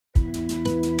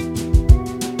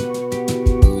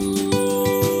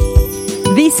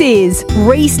This is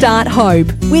Restart Hope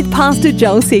with Pastor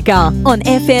Joel Sicker on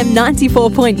FM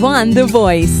 94.1 The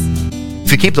Voice.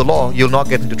 If you keep the law, you'll not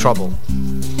get into trouble.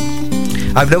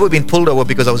 I've never been pulled over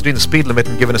because I was doing the speed limit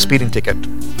and given a speeding ticket.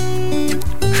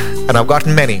 And I've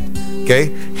gotten many, okay?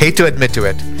 Hate to admit to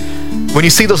it. When you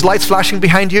see those lights flashing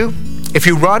behind you, if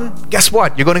you run, guess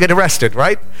what? You're going to get arrested,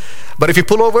 right? But if you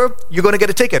pull over, you're going to get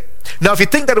a ticket. Now, if you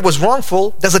think that it was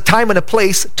wrongful, there's a time and a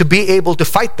place to be able to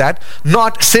fight that,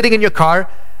 not sitting in your car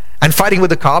and fighting with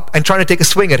the cop and trying to take a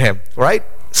swing at him, right?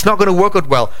 It's not going to work out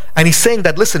well. And he's saying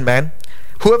that, listen, man,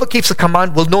 whoever keeps the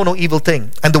command will know no evil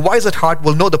thing. And the wise at heart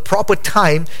will know the proper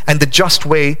time and the just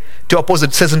way to oppose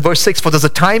it. It says in verse 6, for there's a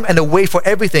time and a way for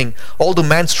everything. Although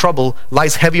man's trouble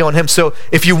lies heavy on him. So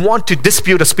if you want to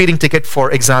dispute a speeding ticket, for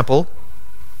example,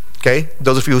 okay,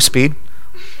 those of you who speed,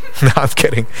 no, I'm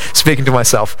kidding, speaking to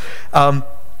myself.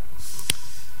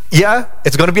 Yeah,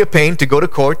 it's going to be a pain to go to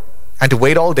court and to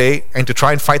wait all day and to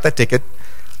try and fight that ticket.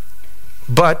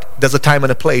 But there's a time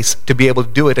and a place to be able to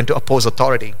do it and to oppose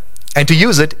authority. And to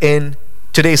use it in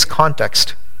today's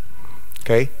context,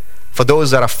 okay? For those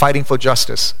that are fighting for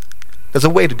justice, there's a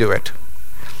way to do it,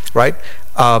 right?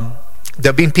 There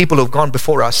have been people who have gone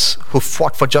before us who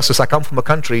fought for justice. I come from a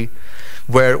country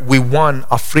where we won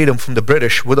our freedom from the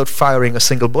British without firing a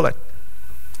single bullet.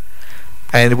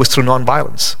 And it was through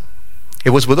non-violence. It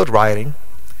was without rioting.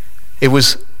 It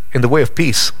was in the way of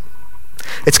peace.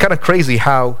 It's kind of crazy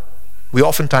how we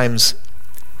oftentimes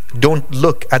don't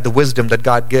look at the wisdom that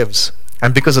God gives.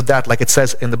 And because of that, like it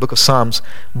says in the book of Psalms,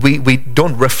 we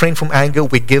don't refrain from anger,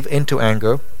 we give into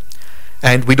anger.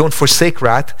 And we don't forsake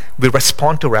wrath, we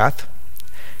respond to wrath.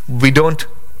 We don't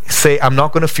say, I'm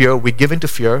not going to fear, we give into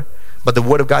fear. But the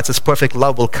word of God says perfect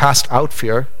love will cast out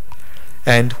fear.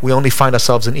 And we only find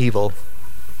ourselves in evil.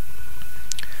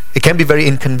 It can be very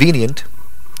inconvenient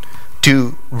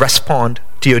to respond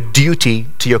to your duty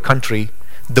to your country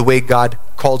the way God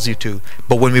calls you to.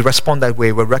 But when we respond that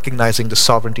way, we're recognizing the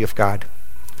sovereignty of God.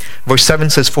 Verse 7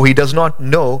 says, for he does not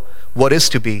know what is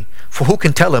to be. For who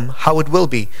can tell him how it will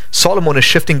be? Solomon is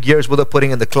shifting gears without putting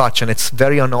in the clutch, and it's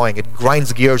very annoying. It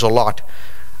grinds gears a lot.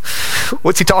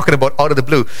 What's he talking about out of the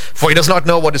blue? For he does not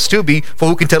know what is to be, for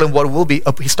who can tell him what it will be?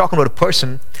 He's talking about a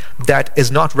person that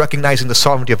is not recognizing the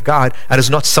sovereignty of God and is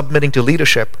not submitting to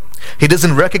leadership. He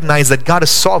doesn't recognize that God is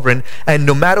sovereign, and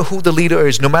no matter who the leader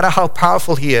is, no matter how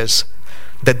powerful he is,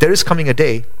 that there is coming a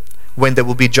day when there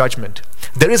will be judgment.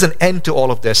 There is an end to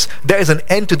all of this. There is an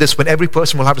end to this when every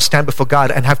person will have to stand before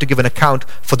God and have to give an account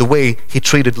for the way he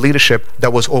treated leadership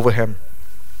that was over him.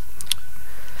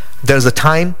 There's a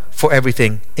time for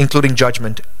everything, including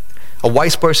judgment. A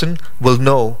wise person will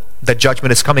know that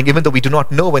judgment is coming, even though we do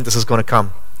not know when this is going to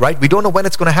come, right? We don't know when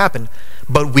it's going to happen,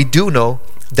 but we do know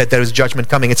that there is judgment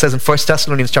coming. It says in 1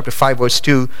 Thessalonians chapter 5, verse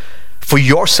 2, for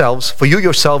you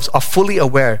yourselves are fully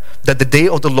aware that the day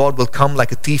of the Lord will come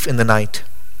like a thief in the night.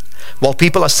 While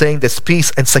people are saying there's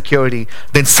peace and security,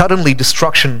 then suddenly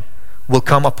destruction will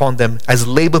come upon them as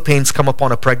labor pains come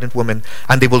upon a pregnant woman,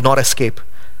 and they will not escape.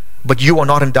 But you are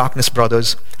not in darkness,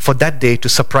 brothers, for that day to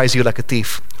surprise you like a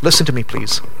thief. Listen to me,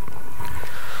 please.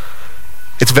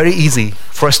 It's very easy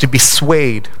for us to be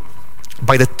swayed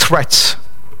by the threats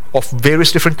of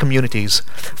various different communities,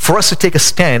 for us to take a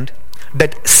stand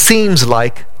that seems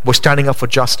like we're standing up for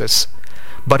justice,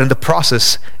 but in the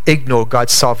process, ignore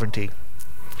God's sovereignty.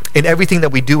 In everything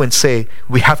that we do and say,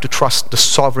 we have to trust the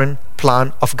sovereign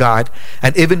plan of God.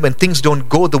 And even when things don't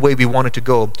go the way we want it to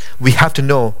go, we have to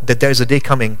know that there's a day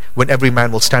coming when every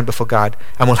man will stand before God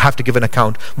and will have to give an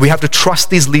account. We have to trust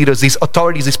these leaders, these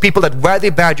authorities, these people that wear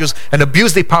their badges and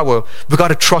abuse their power. We've got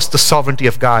to trust the sovereignty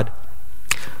of God.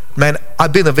 Man,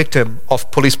 I've been a victim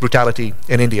of police brutality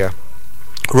in India,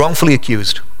 wrongfully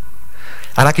accused.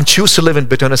 And I can choose to live in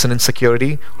bitterness and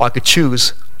insecurity, or I could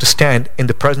choose to stand in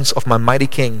the presence of my mighty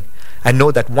King and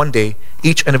know that one day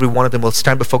each and every one of them will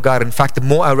stand before God. In fact, the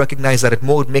more I recognize that, the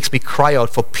more it makes me cry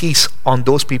out for peace on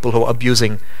those people who are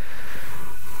abusing,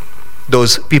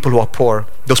 those people who are poor,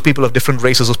 those people of different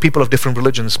races, those people of different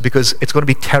religions, because it's going to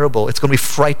be terrible. It's going to be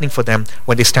frightening for them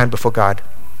when they stand before God.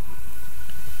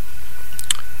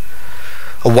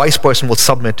 A wise person will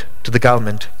submit to the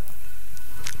government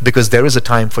because there is a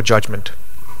time for judgment.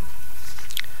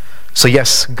 So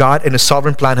yes, God in His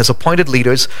sovereign plan has appointed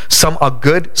leaders. Some are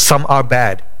good, some are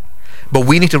bad. But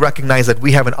we need to recognize that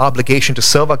we have an obligation to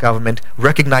serve our government,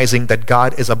 recognizing that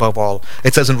God is above all.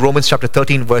 It says in Romans chapter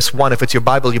 13, verse 1, if it's your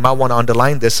Bible, you might want to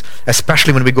underline this,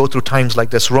 especially when we go through times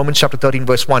like this. Romans chapter 13,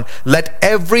 verse 1, let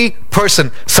every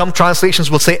person, some translations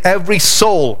will say every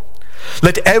soul,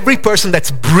 let every person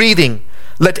that's breathing,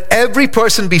 let every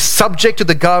person be subject to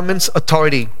the government's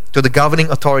authority, to the governing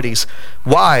authorities.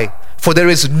 Why? For there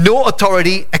is no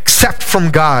authority except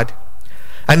from God,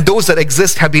 and those that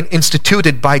exist have been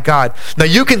instituted by God. Now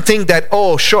you can think that,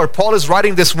 oh sure, Paul is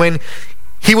writing this when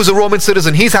he was a Roman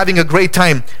citizen. He's having a great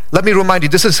time. Let me remind you,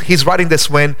 he's writing this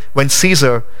when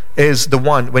Caesar is the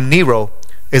one, when Nero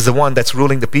is the one that's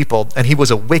ruling the people, and he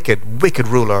was a wicked, wicked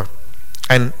ruler.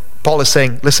 And Paul is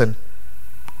saying, listen,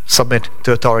 submit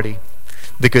to authority,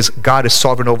 because God is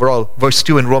sovereign over all. Verse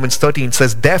 2 in Romans 13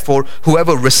 says, therefore,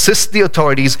 whoever resists the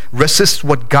authorities resists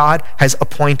what God has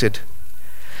appointed,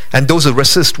 and those who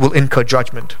resist will incur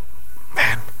judgment.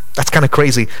 Man, that's kind of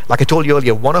crazy. Like I told you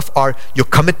earlier, one of your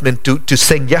commitment to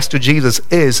saying yes to Jesus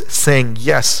is saying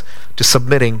yes to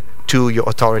submitting to your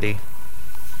authority.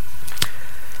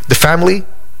 The family,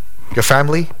 your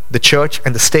family, the church,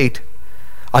 and the state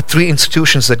are three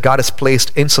institutions that God has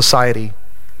placed in society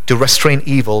to restrain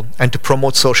evil and to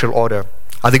promote social order.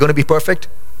 Are they going to be perfect?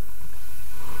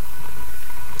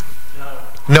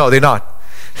 No, they're not.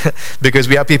 Because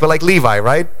we have people like Levi,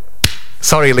 right?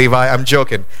 Sorry, Levi, I'm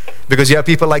joking. Because you have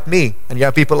people like me, and you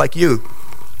have people like you.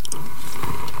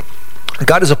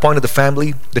 God has appointed the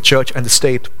family, the church, and the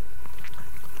state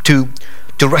to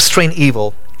restrain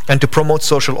evil and to promote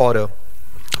social order.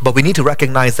 But we need to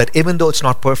recognize that even though it's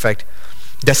not perfect,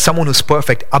 there's someone who's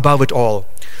perfect above it all,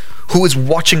 who is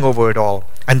watching over it all,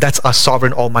 and that's our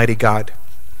sovereign almighty God.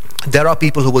 There are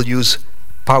people who will use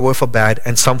power for bad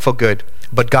and some for good,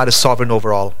 but God is sovereign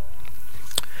over all.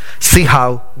 See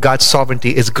how God's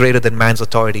sovereignty is greater than man's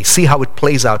authority. See how it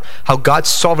plays out. How God's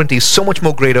sovereignty is so much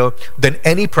more greater than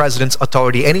any president's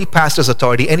authority, any pastor's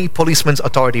authority, any policeman's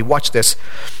authority. Watch this.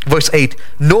 Verse 8.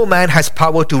 No man has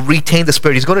power to retain the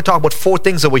Spirit. He's going to talk about four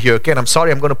things over here. Okay, and I'm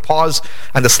sorry, I'm going to pause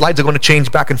and the slides are going to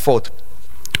change back and forth.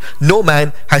 No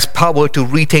man has power to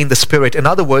retain the Spirit. In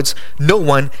other words, no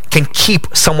one can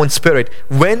keep someone's spirit.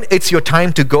 When it's your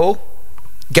time to go,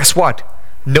 guess what?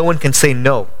 No one can say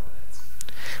no.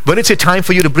 When it's your time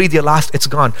for you to breathe your last, it's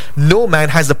gone. No man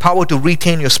has the power to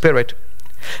retain your spirit.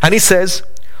 And he says,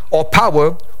 or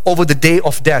power over the day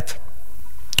of death.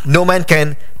 No man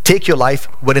can take your life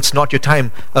when it's not your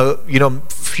time. A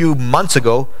few months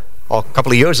ago, or a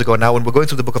couple of years ago now, when we're going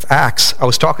through the book of Acts, I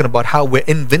was talking about how we're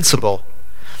invincible.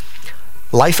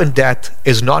 Life and death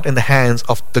is not in the hands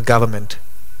of the government.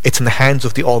 It's in the hands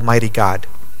of the Almighty God.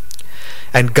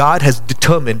 And God has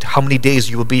determined how many days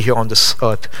you will be here on this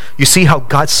earth. You see how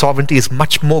God's sovereignty is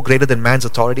much more greater than man's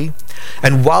authority?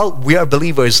 And while we are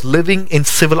believers living in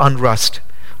civil unrest,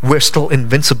 we're still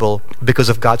invincible because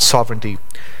of God's sovereignty.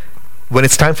 When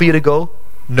it's time for you to go,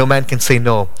 no man can say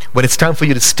no. When it's time for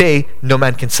you to stay, no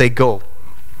man can say go.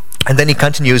 And then he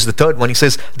continues, the third one, he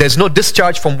says, there's no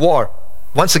discharge from war.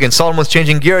 Once again, Solomon's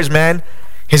changing gears, man.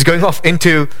 He's going off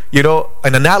into,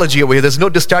 an analogy over here. There's no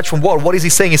discharge from war. What is he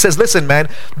saying? He says, listen, man,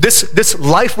 this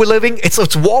life we're living,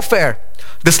 it's warfare.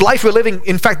 This life we're living,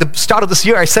 in fact, the start of this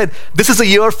year, I said, this is a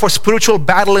year for spiritual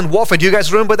battle and warfare. Do you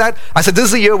guys remember that? I said, this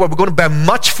is a year where we're going to bear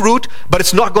much fruit, but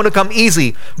it's not going to come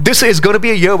easy. This is going to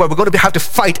be a year where we're going to have to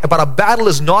fight, but our battle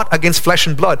is not against flesh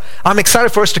and blood. I'm excited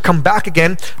for us to come back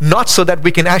again, not so that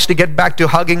we can actually get back to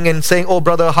hugging and saying, oh,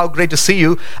 brother, how great to see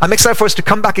you. I'm excited for us to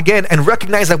come back again and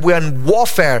recognize that we're in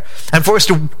warfare, and for us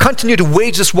to continue to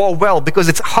wage this war well, because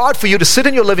it's hard for you to sit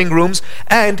in your living rooms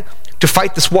and to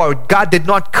fight this war. God did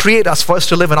not create us for us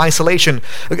to live in isolation.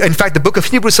 In fact, the book of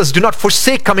Hebrews says, do not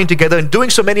forsake coming together. In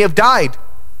doing so, many have died.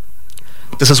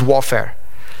 This is warfare.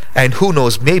 And who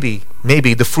knows, maybe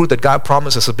the fruit that God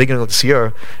promised us at the beginning of this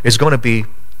year is going to be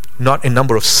not in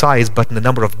number of size, but in the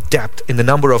number of depth, in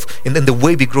the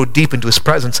way we grow deep into His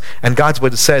presence. And God's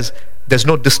word says, there's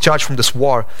no discharge from this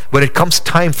war. When it comes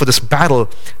time for this battle,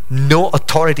 no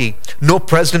authority, no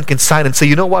president can sign and say,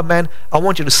 you know what, man, I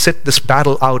want you to sit this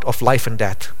battle out of life and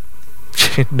death.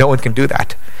 No one can do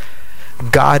that.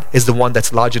 God is the one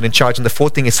that's large and in charge. And the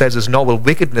fourth thing he says is, nor will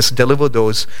wickedness deliver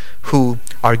those who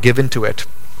are given to it.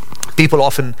 People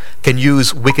often can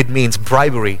use wicked means,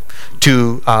 bribery,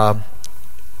 to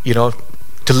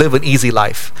live an easy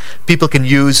life. People can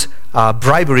use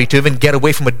bribery to even get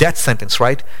away from a death sentence,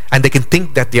 right? And they can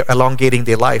think that they're elongating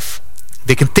their life.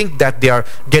 They can think that they are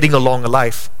getting along a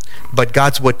life. But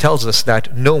God's word tells us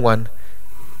that no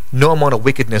amount of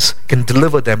wickedness can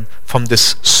deliver them from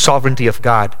this sovereignty of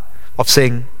God, of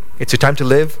saying, it's your time to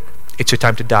live, it's your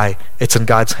time to die. It's in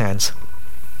God's hands.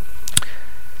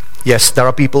 Yes, there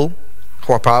are people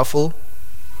who are powerful.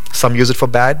 Some use it for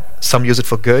bad, some use it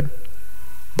for good.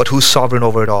 But who's sovereign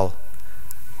over it all?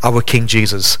 Our King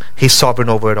Jesus. He's sovereign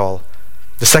over it all.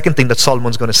 The second thing that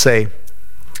Solomon's going to say,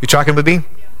 you tracking with me?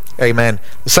 Yeah. Amen.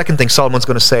 The second thing Solomon's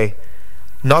going to say,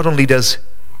 not only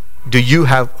do you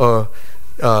have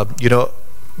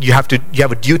you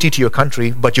have a duty to your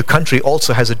country, but your country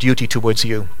also has a duty towards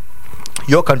you.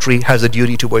 Your country has a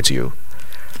duty towards you.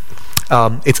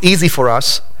 It's easy for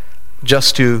us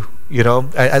just to,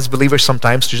 as believers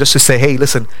sometimes, to say, hey,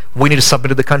 listen, we need to submit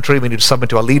to the country, we need to submit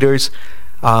to our leaders,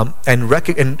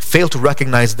 and fail to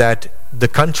recognize that the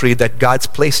country that God's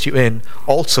placed you in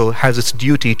also has its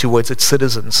duty towards its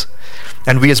citizens.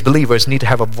 And we as believers need to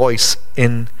have a voice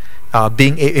in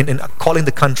calling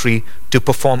the country to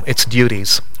perform its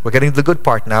duties. We're getting to the good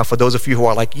part now for those of you who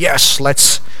are like, yes,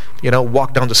 let's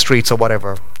walk down the streets or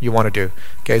whatever you want to do.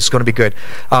 Okay, it's going to be good.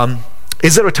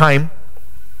 Is there a time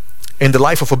in the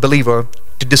life of a believer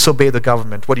to disobey the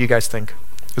government? What do you guys think?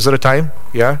 Is there a time?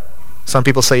 Yeah? Some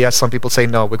people say yes, some people say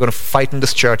no. We're going to fight in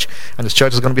this church, and this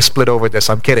church is going to be split over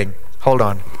this. I'm kidding. Hold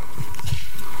on.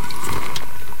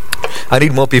 I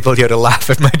need more people here to laugh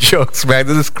at my jokes, man.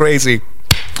 This is crazy.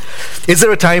 Is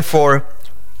there a time for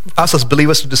us as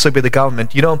believers to disobey the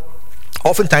government?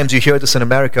 Oftentimes you hear this in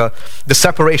America, the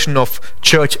separation of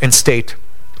church and state.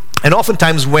 And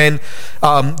oftentimes when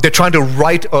they're trying to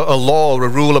write a law or a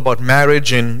rule about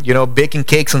marriage and, baking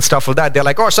cakes and stuff like that, they're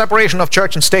like, separation of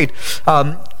church and state.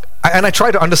 And I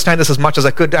tried to understand this as much as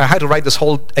I could. I had to write this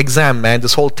whole exam, man,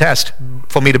 this whole test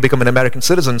for me to become an American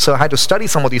citizen. So I had to study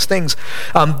some of these things.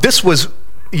 This was,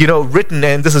 written,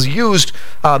 and this is used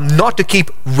not to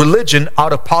keep religion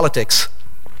out of politics.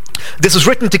 This is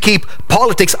written to keep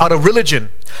politics out of religion.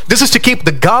 This is to keep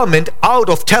the government out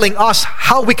of telling us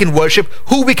how we can worship,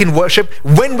 who we can worship,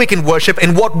 when we can worship,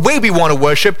 and what way we want to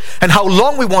worship, and how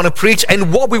long we want to preach,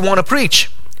 and what we want to preach.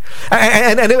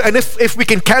 And if we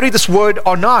can carry this word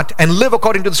or not, and live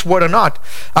according to this word or not,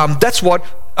 that's what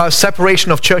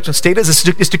separation of church and state is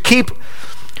to keep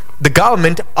the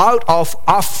government out of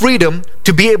our freedom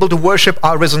to be able to worship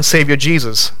our risen Savior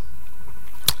Jesus.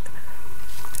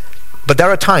 But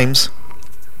there are times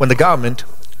when the government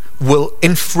will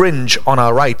infringe on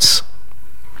our rights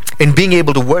in being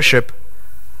able to worship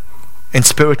in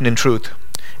spirit and in truth,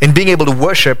 in being able to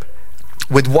worship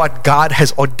with what God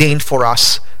has ordained for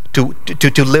us to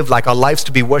live, like our lives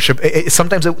to be worship.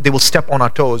 Sometimes they will step on our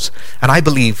toes, and I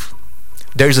believe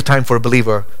there is a time for a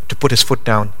believer to put his foot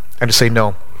down and to say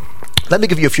no. Let me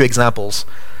give you a few examples.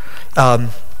 In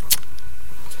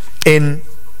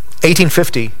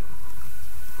 1850,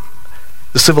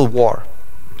 the Civil War.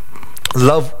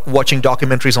 Love watching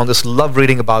documentaries on this, love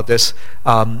reading about this.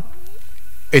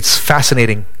 It's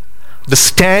fascinating. The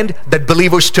stand that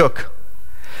believers took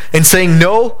in saying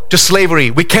no to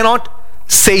slavery. We cannot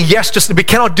say yes, we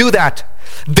cannot do that.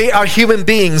 They are human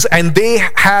beings and they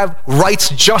have rights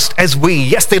just as we.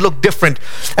 Yes, they look different.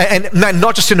 And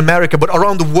not just in America, but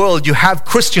around the world, you have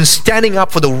Christians standing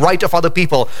up for the right of other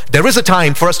people. There is a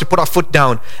time for us to put our foot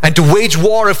down and to wage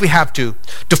war if we have to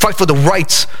fight for the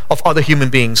rights of other human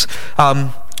beings.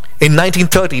 In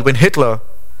 1930, when Hitler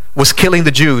was killing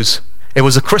the Jews, it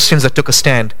was the Christians that took a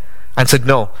stand and said,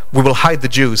 no, we will hide the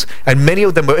Jews. And many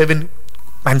of them were even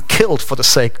killed for the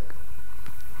sake,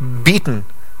 beaten,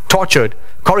 tortured.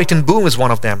 Corrie ten Boom is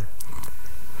one of them.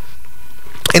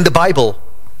 In the Bible,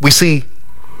 we see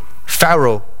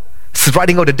Pharaoh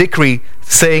writing out a decree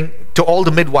saying to all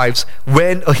the midwives,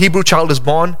 when a Hebrew child is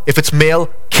born, if it's male,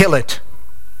 kill it.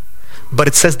 But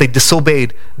it says they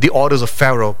disobeyed the orders of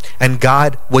Pharaoh, and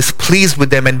God was pleased with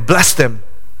them and blessed them.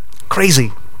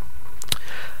 Crazy.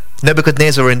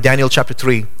 Nebuchadnezzar in Daniel chapter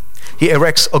 3, he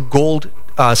erects a gold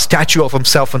statue of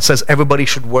himself and says everybody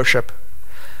should worship.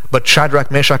 But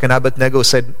Shadrach, Meshach, and Abednego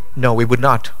said, no, we would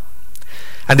not.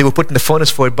 And they were put in the furnace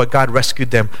for it, but God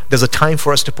rescued them. There's a time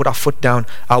for us to put our foot down.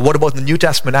 What about in the New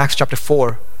Testament, Acts chapter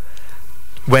 4?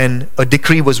 When a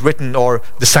decree was written, or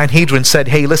the Sanhedrin said,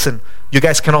 hey, listen, you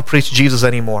guys cannot preach Jesus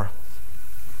anymore.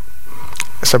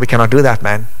 So we cannot do that,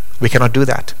 man. We cannot do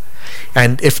that.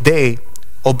 And if they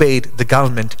obeyed the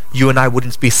government, you and I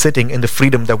wouldn't be sitting in the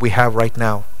freedom that we have right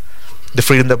now. The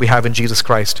freedom that we have in Jesus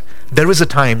Christ. There is a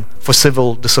time for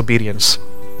civil disobedience.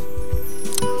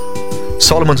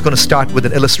 Solomon's going to start with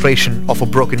an illustration of a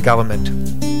broken government,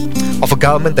 of a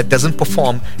government that doesn't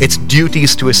perform its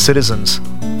duties to its citizens.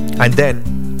 And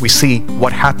then we see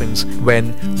what happens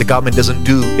when the government doesn't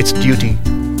do its duty.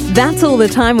 That's all the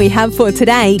time we have for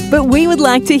today, but we would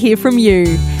like to hear from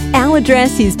you. Our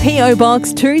address is P.O.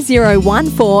 Box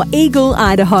 2014, Eagle,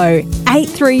 Idaho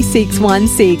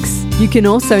 83616. You can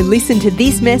also listen to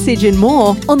this message and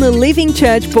more on the Living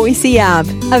Church Boise app,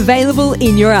 available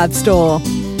in your app store.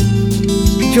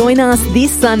 Join us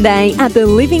this Sunday at the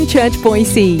Living Church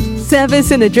Boise.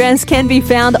 Service and address can be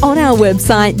found on our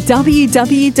website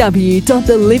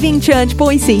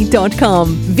www.thelivingchurchboise.com.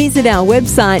 Visit our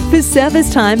website for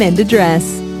service time and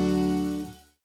address.